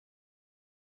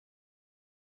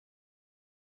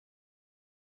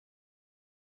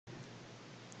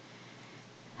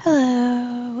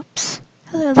Hello, whoops.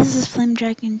 Hello, this is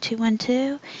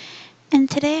FlameDragon212, and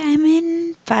today I'm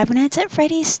in Five Nights at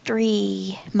Freddy's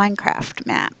 3 Minecraft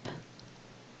map.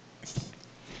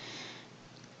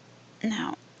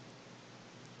 Now,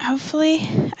 hopefully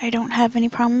I don't have any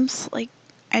problems like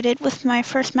I did with my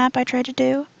first map I tried to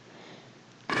do.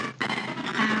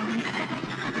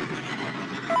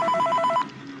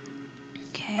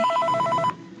 Okay.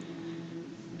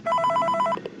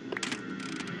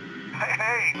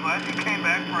 Hey, glad you came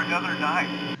back for another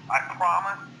night. I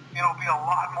promise it'll be a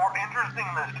lot more interesting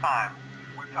this time.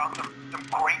 We found some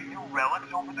great new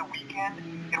relics over the weekend,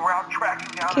 and we're out tracking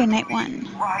down Okay, the night enemy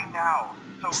 1. right now.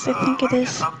 So I think let it me is.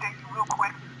 just update you real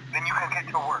quick, then you can get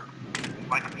to work.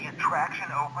 Like, the attraction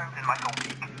opens in like a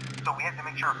week, so we have to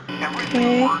make sure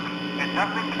everything works and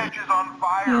nothing catches on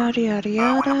fire. Yada yada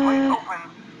When the place yada.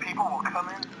 opens, people will come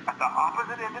in at the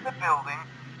opposite end of the building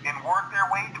and work their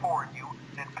way toward you,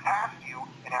 then past you,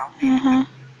 and out the exit.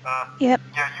 Yep.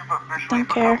 Yeah, you've officially Don't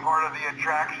become care. part of the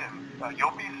attraction.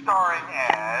 You'll be starring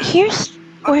as Here's the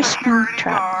where's security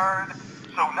Springtrap. guard.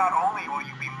 So not only will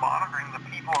you be monitoring the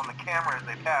people on the camera as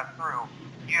they pass through,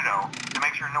 you know, to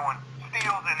make sure no one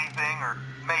steals anything or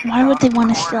makes Why would out they of the want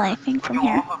to corner, steal anything but from you'll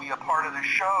here? also be a part of the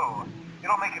show.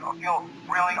 It'll make it feel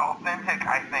really authentic,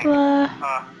 I think. Blah.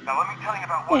 Now let me tell you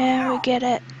about what's Yeah, new. we get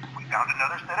it. We found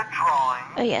another set of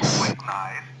drawings Oh yes. with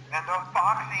knives and a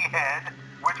foxy head,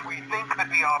 which we think could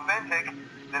be authentic.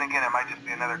 Then again, it might just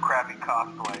be another crappy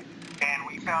cosplay. And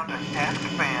we found a desk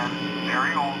fan,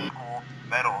 very old school,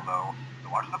 metal though. So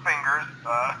watch the fingers.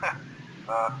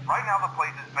 Right now the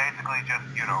place is basically just,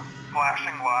 you know,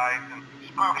 flashing lights and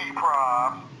spooky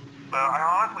props. I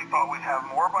honestly thought we'd have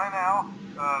more by now.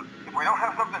 If we don't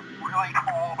have something really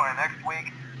cool by next week,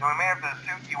 then we may have to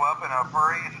suit you up in a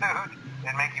furry suit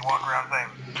and make you walk around saying,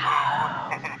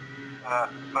 boo.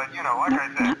 But, you know, like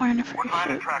I said, we're trying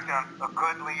to track down a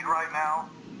good lead right now.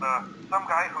 Some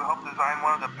guy who helped design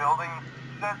one of the buildings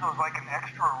says it was like an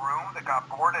extra room that got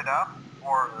boarded up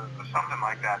or something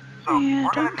like that. So Yeah,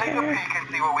 we're going don't to take a care. peek and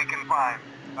see what we can find.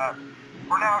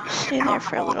 For now, just Stay get there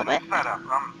for a comfortable with little the bit. new setup.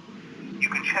 You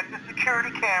can check the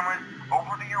security cameras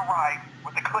over to your right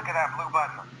with the click of that blue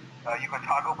button. You can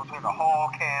toggle between the hall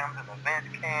cams and the vent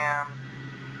cams.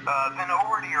 Then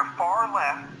over to your far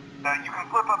left, you can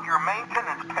flip up your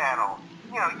maintenance panel.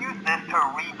 You know, use this to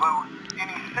reboot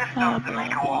any systems that may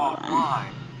go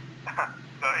offline.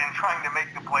 In trying to make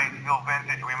the place feel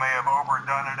vintage, we may have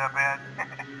overdone it a bit.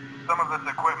 Some of this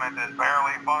equipment is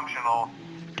barely functional.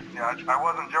 Yeah, I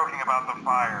wasn't joking about the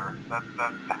fire. That's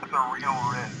a real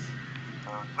risk.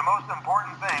 The most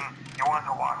important thing you want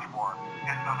to watch for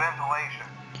is the ventilation.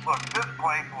 Look, this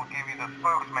place will give you the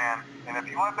spooks, man, and if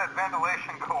you let that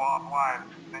ventilation go offline,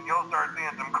 then you'll start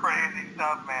seeing some crazy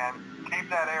stuff, man. Keep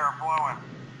that air flowing.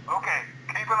 Okay,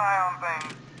 keep an eye on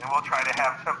things, and we'll try to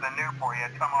have something new for you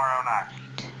tomorrow night.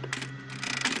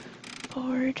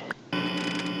 Board.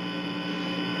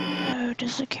 Oh,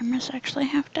 does the cameras actually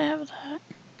have to have that?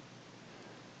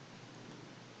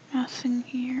 Nothing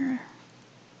here.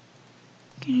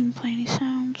 Can't even play any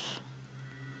sounds.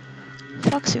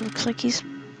 Foxy looks like he's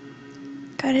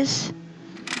got his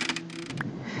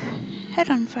head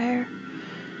on fire.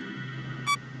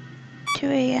 2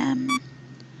 a.m.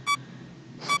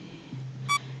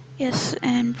 Yes,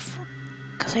 and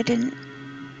because I didn't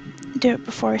do it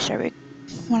before I started,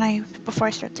 before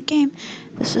I start the game,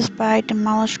 this is by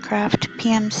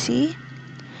DemolishCraftPMC,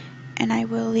 and I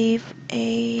will leave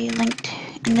a link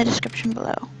in the description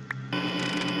below.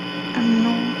 I don't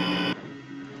know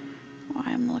why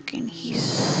I'm looking.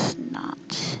 He's not.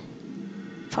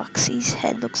 Foxy's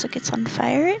head looks like it's on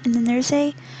fire, and then there's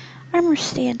a armor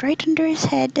stand right under his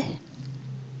head.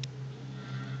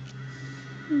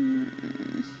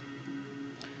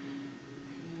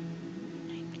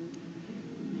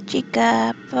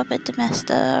 Chica, puppet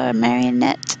domesta,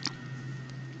 marionette.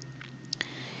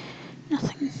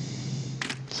 Nothing.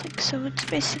 It's like, so it's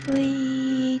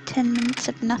basically 10 minutes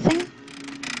of nothing.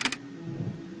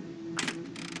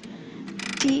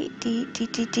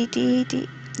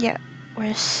 Yeah,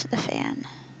 where's the fan?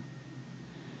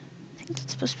 I think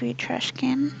that's supposed to be a trash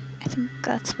can. I think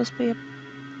that's supposed to be a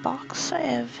box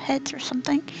of heads or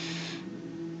something.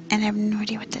 And I have no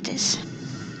idea what that is.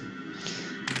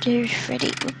 There's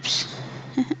Freddy. Whoops.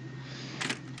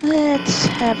 Let's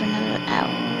have another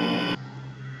owl.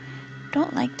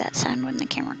 Don't like that sound when the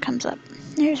camera comes up.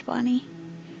 There's Bonnie.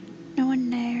 No one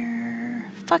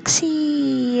there.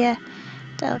 Foxy!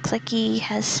 That looks like he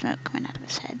has smoke coming out of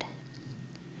his head.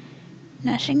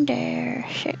 Nothing there.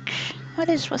 Six. What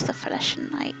is with the flashing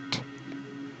light?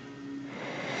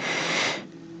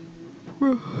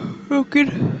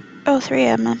 Broken. Oh,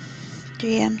 3M.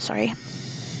 3M, sorry.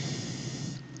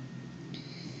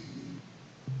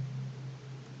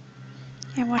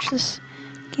 Yeah, watch this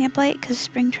camp light, because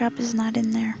Springtrap is not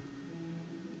in there.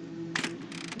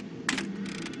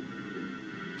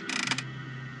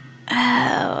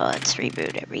 Oh, let's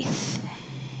reboot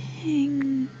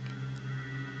everything.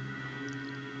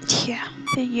 Yeah,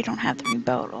 you don't have the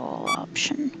reboot all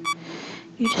option.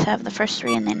 You just have the first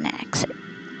 3 and then exit.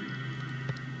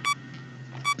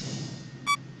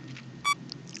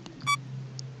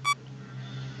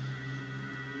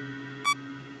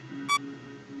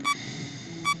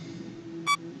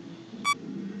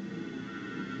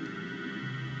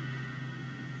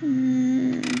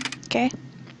 Okay.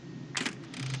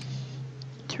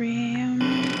 3 AM.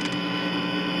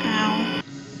 Ow.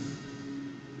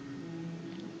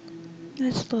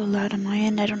 It's a little loud on my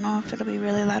end. I don't know if it'll be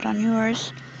really loud on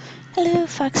yours. Hello,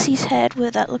 Foxy's head.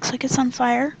 Well, that looks like it's on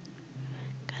fire.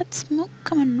 Got smoke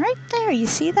coming right there. You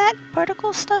see that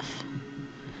particle stuff?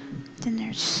 Then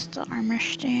there's the armor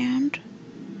stand.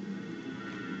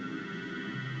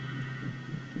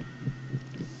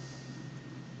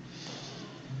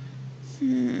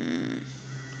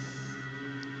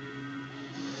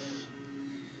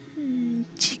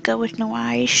 Chica with no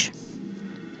eyes.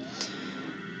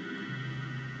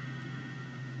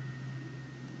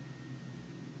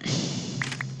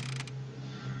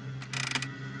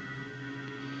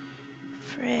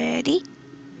 Freddy.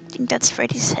 I think that's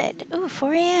Freddy's head. Ooh,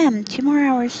 4 AM. 2 more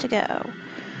hours to go.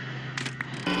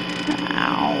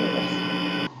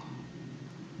 Ow.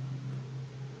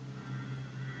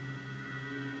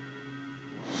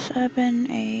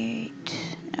 7, 8.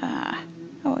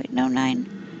 Oh wait, no,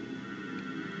 9.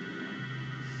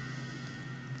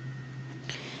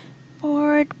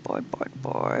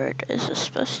 Bored. Is this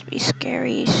supposed to be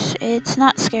scary? It's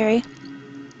not scary.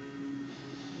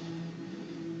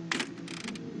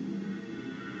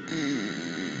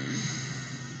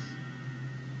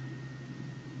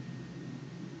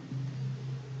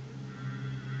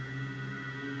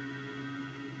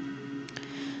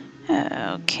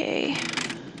 Okay.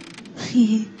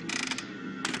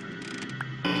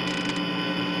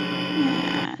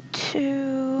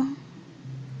 2,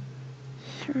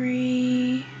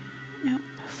 3, nope,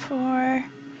 4. I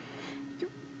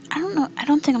don't know, I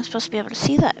don't think I'm supposed to be able to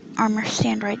see that armor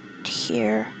stand right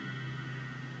here.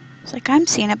 It's like I'm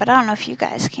seeing it, but I don't know if you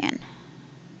guys can.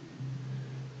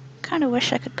 Kinda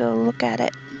wish I could go look at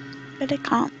it, but I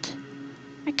can't.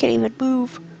 I can't even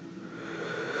move.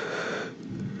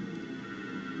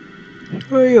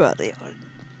 Sorry about that one.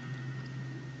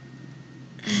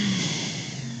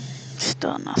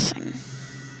 Still nothing.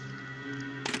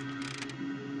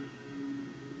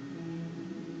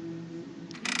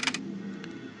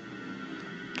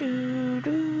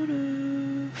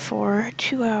 For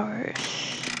 2 hours.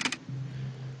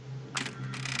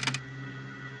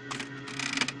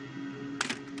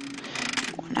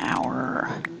 1 hour.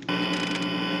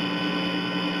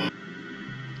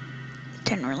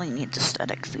 Didn't really need the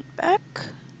static feedback.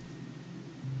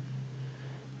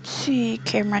 Let's see,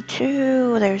 camera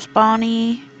 2, there's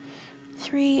Bonnie.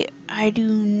 3, I do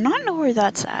not know where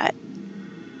that's at.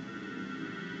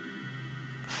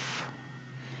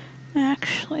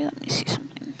 Actually, let me see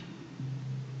something.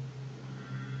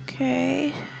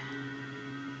 Okay.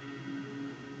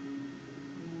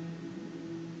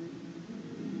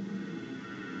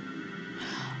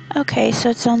 Okay, so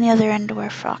it's on the other end where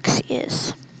Foxy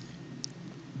is.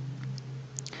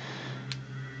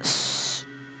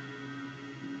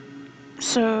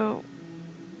 So,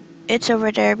 it's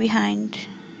over there behind.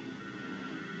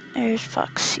 There's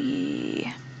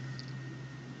Foxy.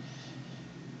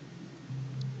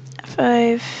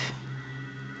 5,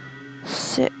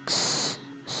 6,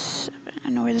 7. I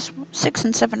know where this 6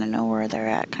 and 7. I know where they're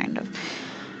at, kind of.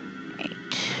 8.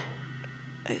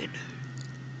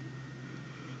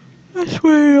 I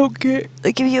swear I don't get.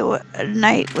 They give you a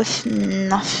night with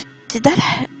nothing. Did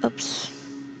that? Oops.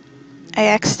 I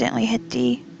accidentally hit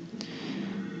the.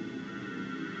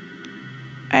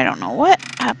 I don't know what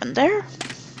happened there.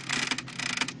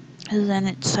 And then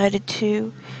it decided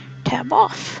to tab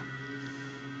off.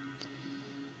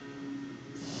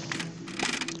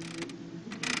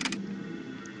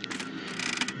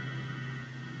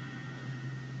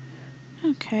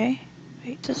 Okay.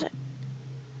 Wait, does it?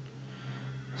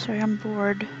 Sorry, I'm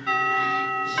bored. Yay!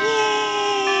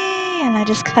 And I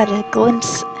just got a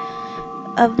glimpse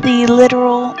of the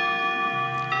literal.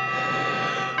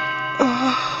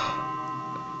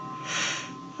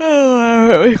 Oh,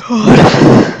 what we call it.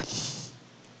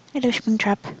 Hello,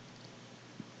 Springtrap.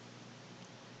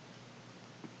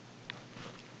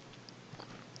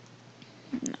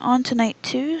 No. on to night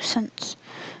 2 since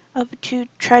I would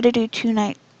try to do 2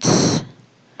 nights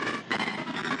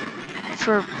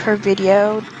per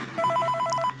video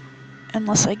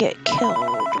unless I get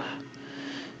killed.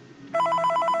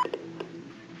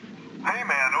 Hey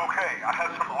man, okay, I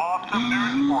have some awesome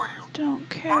news for you. Don't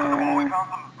First of all, we care. found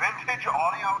some vintage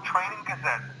audio training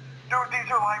cassettes. Dude,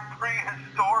 these are like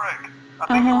prehistoric. I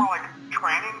think they were like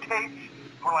training tapes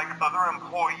for like other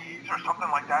employees or something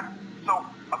like that. So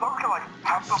I thought we could like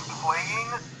have them playing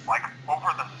like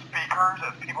over the speakers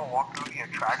as people walk through the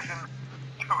attraction.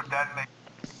 Dude, that makes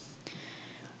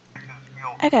us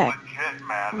feel legit,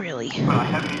 man. Really. But I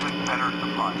have an even better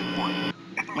surprise for you.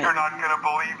 You're not gonna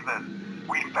believe this.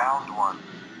 We found one.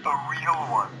 A real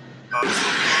one. Well,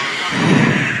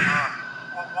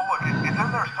 look, it's in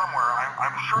there somewhere.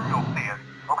 I'm sure you'll see it.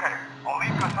 Okay, I'll leave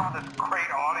you with some of this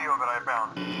great audio that I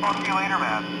found. Talk to you later,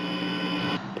 man.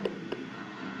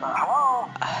 Hello?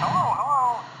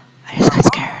 I just got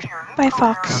scared by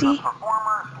Foxy.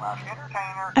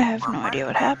 I have no idea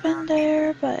what happened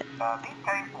there, but These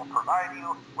tapes will provide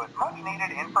you with much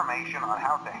needed information on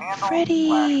how to handle Freddy.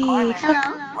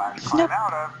 /climb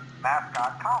out of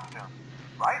mascot costumes.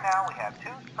 Right now we have 2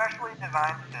 specially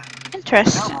designed suits.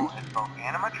 Interesting. Is both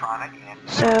animatronic and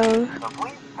So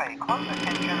please pay close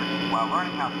attention while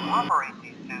learning how to operate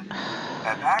these suits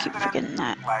as keep forgetting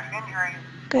that. /injuries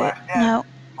Good. /death No,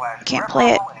 can't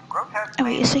play it. Oh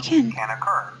wait, yes I can. can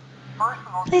occur. First,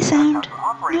 we'll Play sound.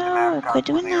 No, quit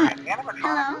doing that.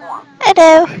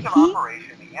 Hello. Hello.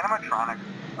 Operation, the animatronics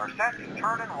are set to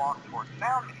turn and walk towards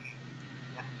sound machines.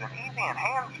 This is an easy and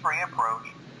hands-free approach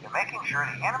to making sure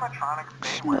the animatronics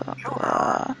stay where the children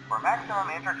are for maximum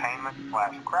entertainment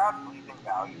 /crowd-pleasing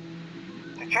value.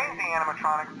 To change the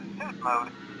animatronics to suit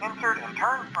mode, insert and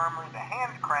turn firmly the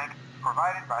hand crank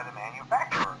provided by the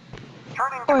manufacturer.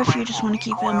 Turning the Or if you crank just will want to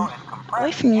keep recoil him and compress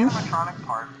away from the you. animatronic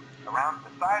parts around the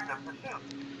sides of the suit,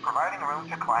 providing room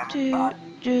to climb inside.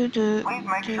 Please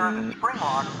make sure the spring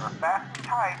locks are fastened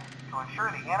tight to ensure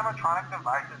the animatronic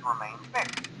devices remain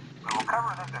fixed. We will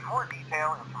cover this in more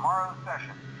detail in tomorrow's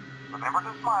session. Remember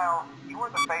to smile. You are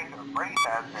the face of Freddy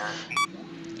Fazbear's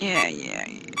Pizza. Yeah.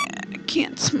 I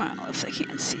can't smile if I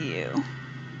can't see you.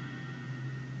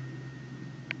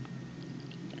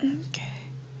 Okay.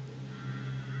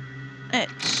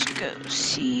 Let's go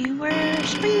see where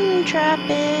Springtrap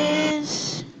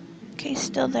is. Okay,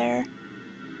 still there.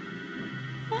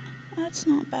 That's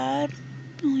not bad.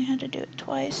 Only had to do it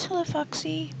twice. Hello,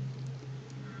 Foxy.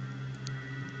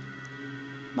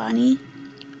 Bonnie.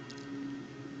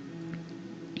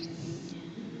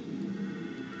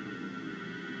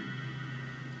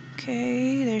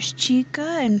 Okay, there's Chica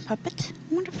and Puppet.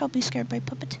 I wonder if I'll be scared by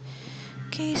Puppet.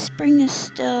 Okay, Spring is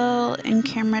still in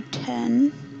camera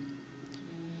 10.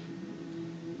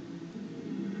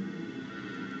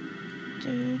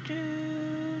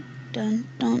 Dun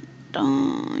dun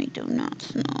dun. I do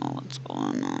not know what's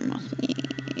going on with me.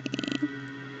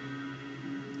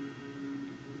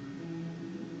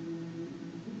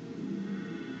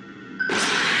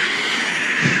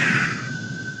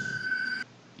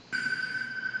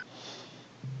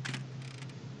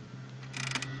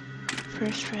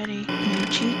 First Freddy, no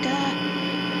Chica.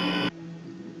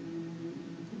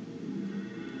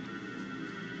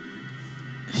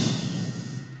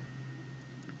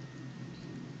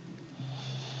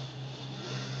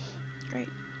 Great.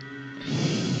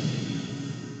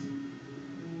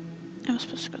 I was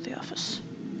supposed to go to the office.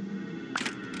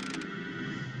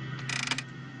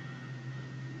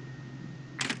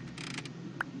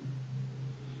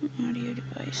 Audio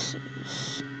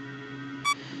devices.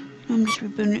 I'm just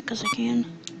rebooting it because I can.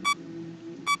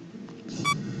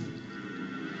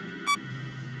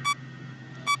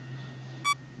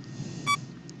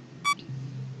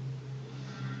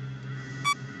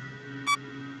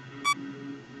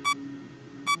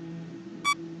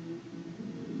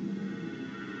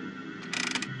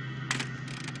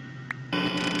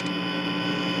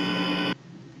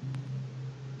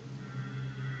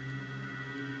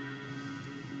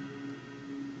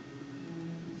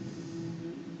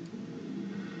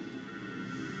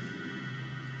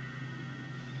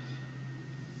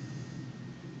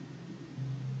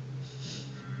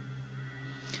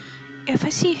 If I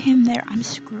see him there, I'm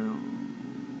screwed.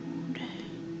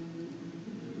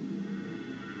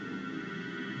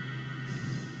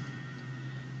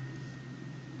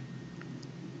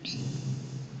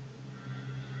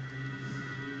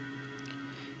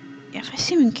 If I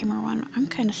see him in camera 1, I'm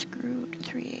kind of screwed at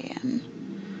 3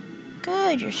 a.m.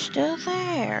 Good, you're still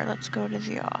there. Let's go to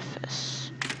the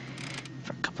office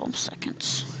for a couple of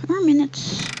seconds or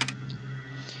minutes.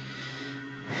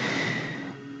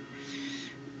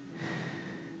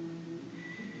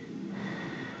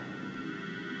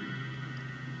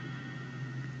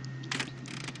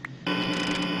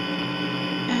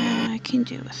 can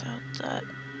do without that.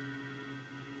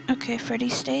 Okay, Freddy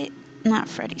State. Not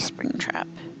Freddy Springtrap.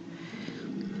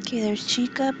 Okay, there's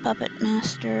Chica, Puppet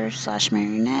Master /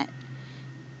 Marionette,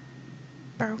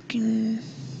 Broken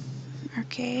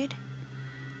Arcade.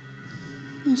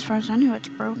 As far as I know, it's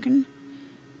broken.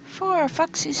 4,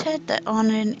 Foxy's head that on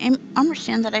an armor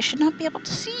stand that I should not be able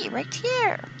to see, right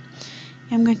here.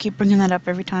 Yeah, I'm gonna keep bringing that up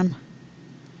every time.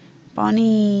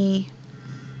 Bonnie.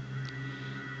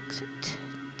 Exit.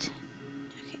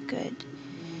 Okay, good.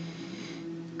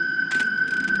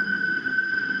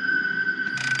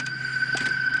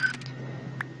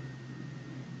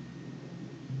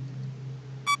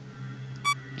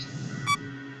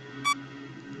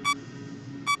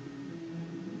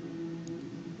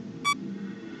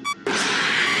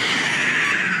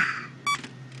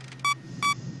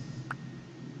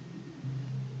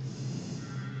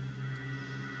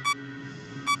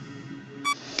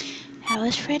 How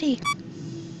is Freddy?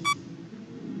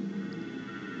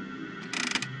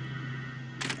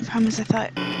 The problem is I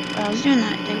thought while I was doing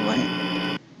that they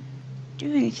wouldn't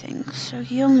do anything. So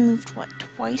he only moved, what,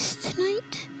 twice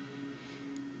tonight?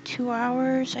 2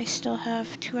 hours. I still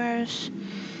have 2 hours.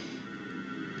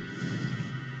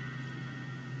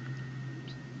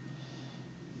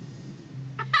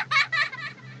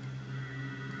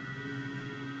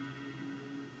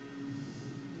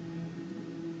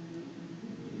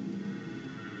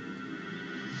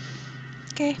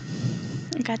 Okay.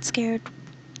 I got scared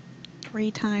 3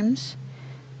 times.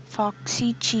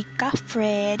 Foxy, Chica,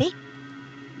 Freddy.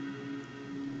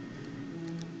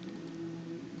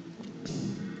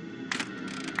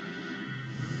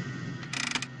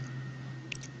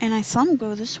 And I saw him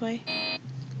go this way.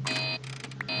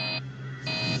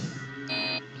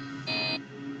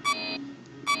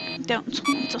 Don't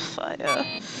want to fire.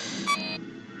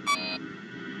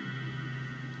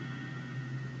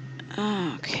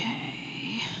 Okay.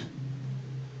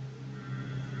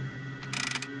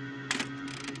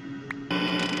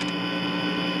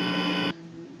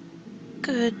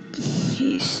 Good.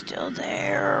 He's still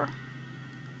there.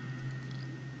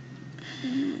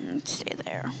 Stay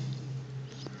there.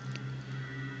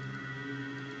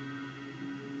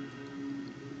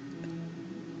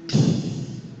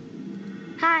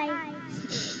 Hi.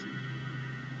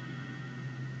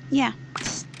 Yeah.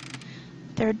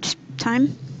 Third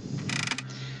time.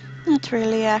 Not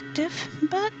really active,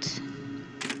 but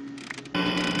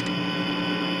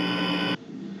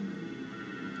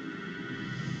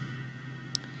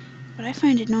what I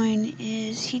find annoying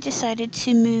is he decided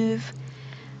to move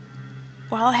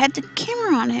while I had the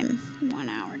camera on him 1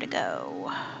 hour to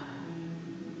go.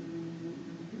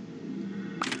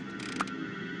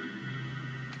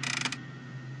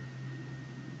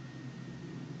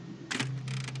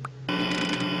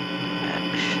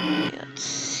 Actually, let's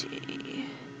see.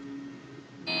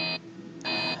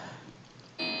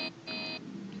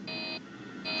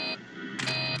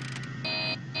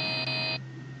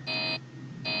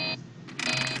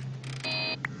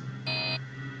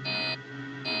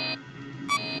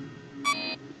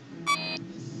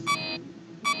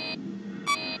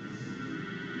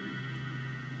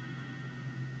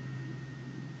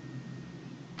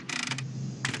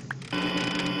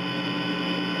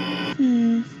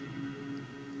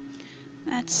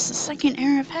 That's the second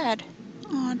error I've had.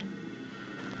 Odd.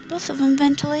 Both of them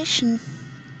ventilation.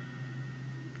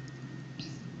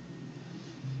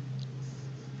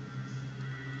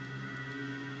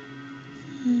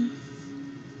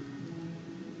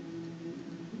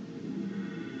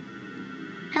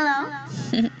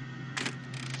 Hello?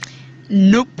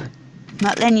 Nope.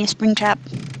 Not letting you, Springtrap.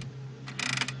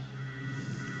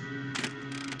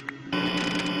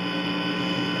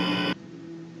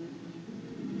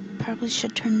 Probably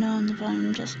should turn down the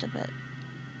volume just a bit.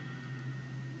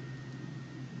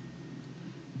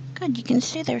 Good, you can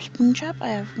stay there, Springtrap. I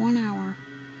have 1 hour.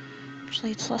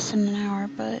 Actually, it's less than an hour,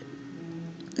 but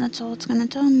that's all it's gonna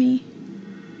tell me.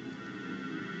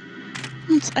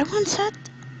 I once had...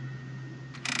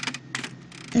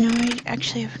 No, I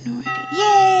actually have no idea.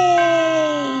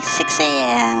 Yay! 6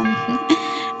 a.m.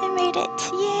 I made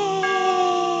it. Yay!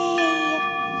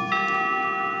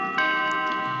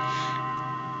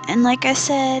 And like I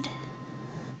said,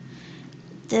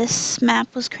 this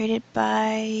map was created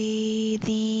by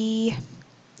the...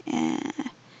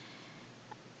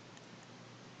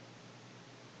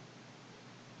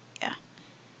 yeah.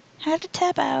 Had to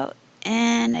tab out,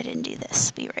 and I didn't do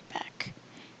this. Be right back.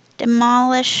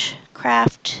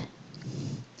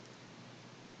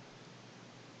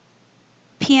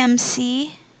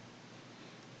 DemolishCraftPMC,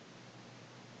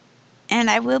 And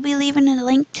I will be leaving a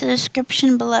link to the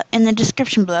description below, in the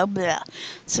description below. Blah.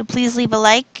 So please leave a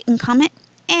like and comment.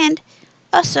 And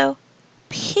also,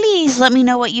 please let me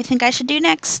know what you think I should do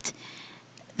next.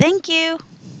 Thank you.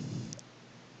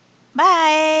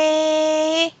 Bye.